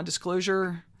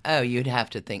non-disclosure. Oh, you'd have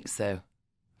to think so.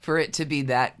 For it to be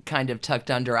that kind of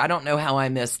tucked under, I don't know how I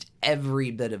missed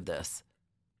every bit of this.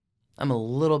 I'm a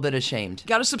little bit ashamed.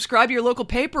 Got to subscribe to your local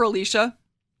paper, Alicia.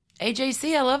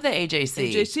 AJC, I love the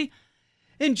AJC. AJC.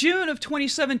 In June of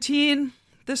 2017,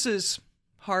 this is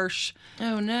harsh.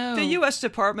 Oh, no. The U.S.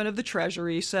 Department of the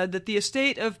Treasury said that the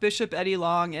estate of Bishop Eddie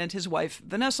Long and his wife,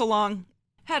 Vanessa Long,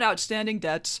 had outstanding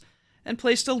debts and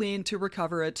placed a lien to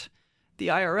recover it. The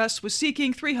IRS was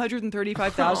seeking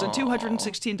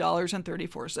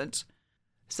 $335,216.34.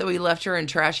 So he left her in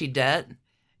trashy debt?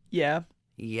 Yeah.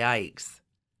 Yikes.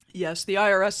 Yes, the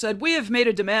IRS said, "We have made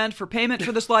a demand for payment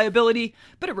for this liability,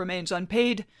 but it remains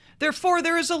unpaid. Therefore,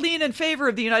 there is a lien in favor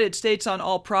of the United States on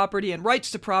all property and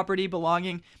rights to property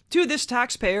belonging to this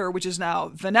taxpayer, which is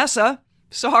now Vanessa.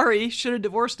 Sorry, should have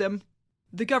divorced him."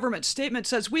 The government statement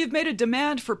says, "We have made a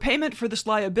demand for payment for this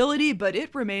liability, but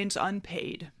it remains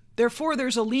unpaid. Therefore,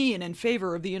 there's a lien in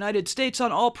favor of the United States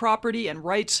on all property and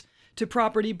rights to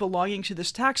property belonging to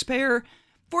this taxpayer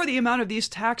for the amount of these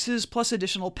taxes plus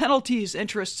additional penalties,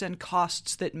 interests, and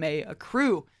costs that may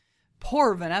accrue."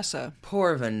 Poor Vanessa.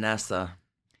 Poor Vanessa.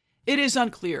 It is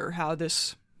unclear how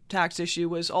this tax issue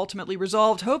was ultimately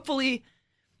resolved. Hopefully,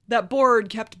 that board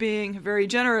kept being very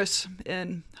generous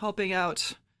in helping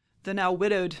out the now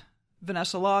widowed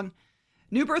Vanessa Long.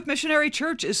 New Birth Missionary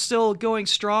Church is still going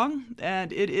strong,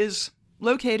 and it is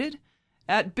located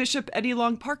at Bishop Eddie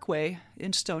Long Parkway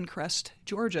in Stonecrest,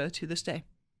 Georgia, to this day.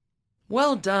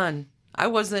 Well done. I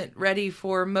wasn't ready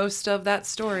for most of that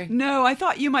story. No, I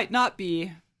thought you might not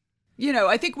be.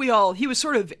 I think he was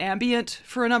sort of ambient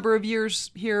for a number of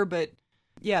years here, but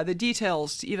yeah, the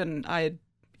details, even I had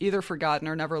either forgotten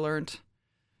or never learned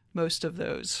most of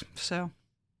those, so.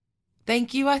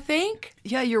 Thank you, I think.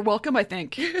 Yeah, you're welcome, I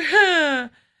think.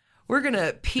 We're going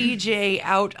to PJ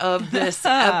out of this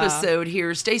episode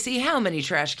here. Stacey, how many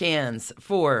trash cans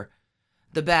for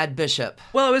the bad bishop?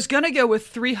 Well, I was going to go with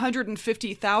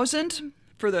 350,000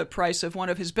 for the price of one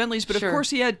of his Bentleys, but Sure. Of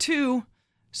course he had two,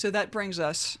 so that brings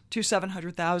us to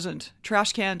 700,000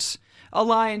 trash cans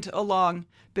aligned along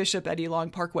Bishop Eddie Long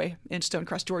Parkway in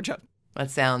Stonecrest, Georgia. That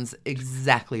sounds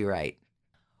exactly right.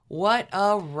 What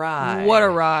a ride. What a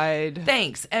ride.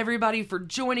 Thanks, everybody, for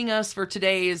joining us for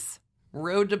today's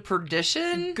Road to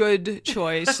Perdition. Good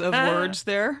choice of words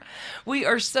there. We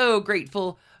are so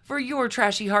grateful for your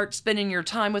trashy heart spending your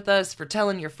time with us, for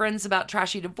telling your friends about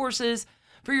trashy divorces,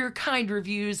 for your kind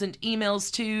reviews and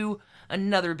emails too.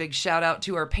 Another big shout out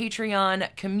to our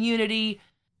Patreon community.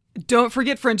 Don't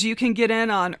forget, friends, you can get in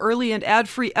on early and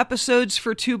ad-free episodes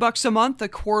for $2 a month,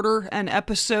 $1.25 an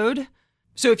episode.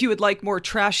 So if you would like more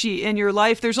trashy in your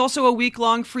life, there's also a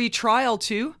week-long free trial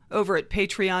too over at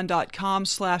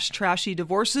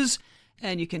patreon.com/trashydivorces,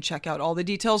 and you can check out all the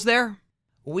details there.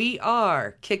 We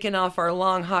are kicking off our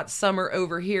long, hot summer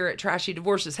over here at Trashy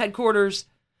Divorces headquarters.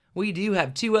 We do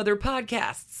have 2 other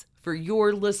podcasts for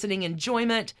your listening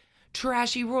enjoyment.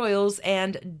 Trashy Royals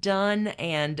and Done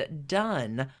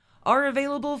are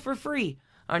available for free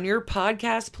on your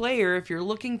podcast player if you're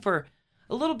looking for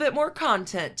a little bit more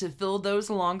content to fill those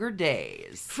longer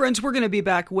days. Friends, we're going to be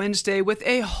back Wednesday with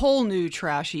a whole new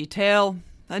trashy tale.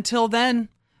 Until then,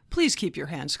 please keep your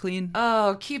hands clean.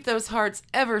 Oh, keep those hearts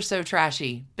ever so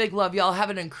trashy. Big love, y'all. Have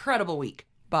an incredible week.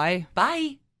 Bye.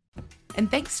 Bye.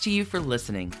 And thanks to you for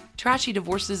listening. Trashy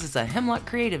Divorces is a Hemlock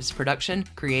Creatives production,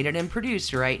 created and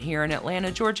produced right here in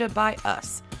Atlanta, Georgia by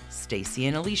us, Stacey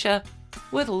and Alicia,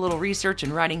 with a little research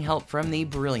and writing help from the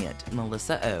brilliant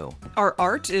Melissa O. Our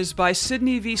art is by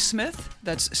Sydney V. Smith.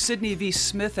 That's Sydney V.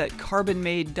 Smith at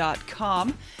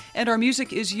carbonmade.com. And our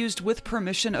music is used with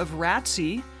permission of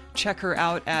Ratsy. Check her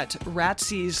out at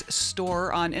Ratsy's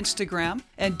store on Instagram.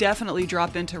 And definitely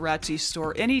drop into Ratsy's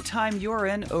store anytime you're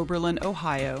in Oberlin,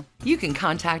 Ohio. You can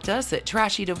contact us at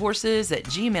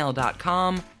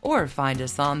trashydivorces@gmail.com or find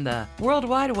us on the World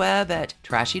Wide Web at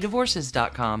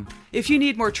trashydivorces.com. If you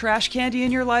need more trash candy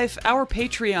in your life, our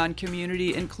Patreon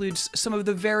community includes some of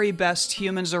the very best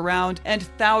humans around and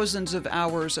thousands of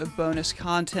hours of bonus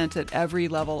content at every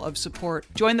level of support.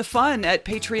 Join the fun at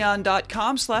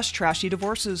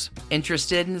patreon.com/trashydivorces.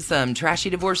 Interested in some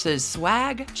Trashy Divorces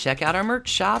swag? Check out our merch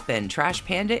shop and Trash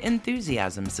Panda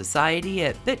Enthusiasm Society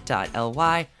at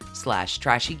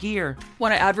bit.ly/trashygear.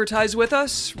 Want to advertise with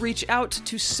us? Reach out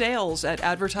to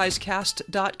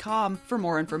sales@advertisecast.com for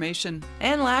more information.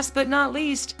 And last but not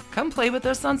least, come play with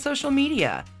us on social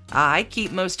media. I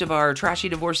keep most of our Trashy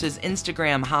Divorces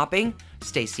Instagram hopping.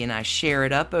 Stacey and I share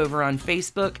it up over on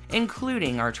Facebook,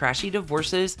 including our Trashy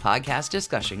Divorces podcast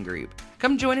discussion group.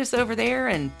 Come join us over there,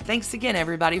 and thanks again,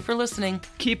 everybody, for listening.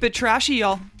 Keep it trashy,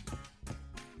 y'all.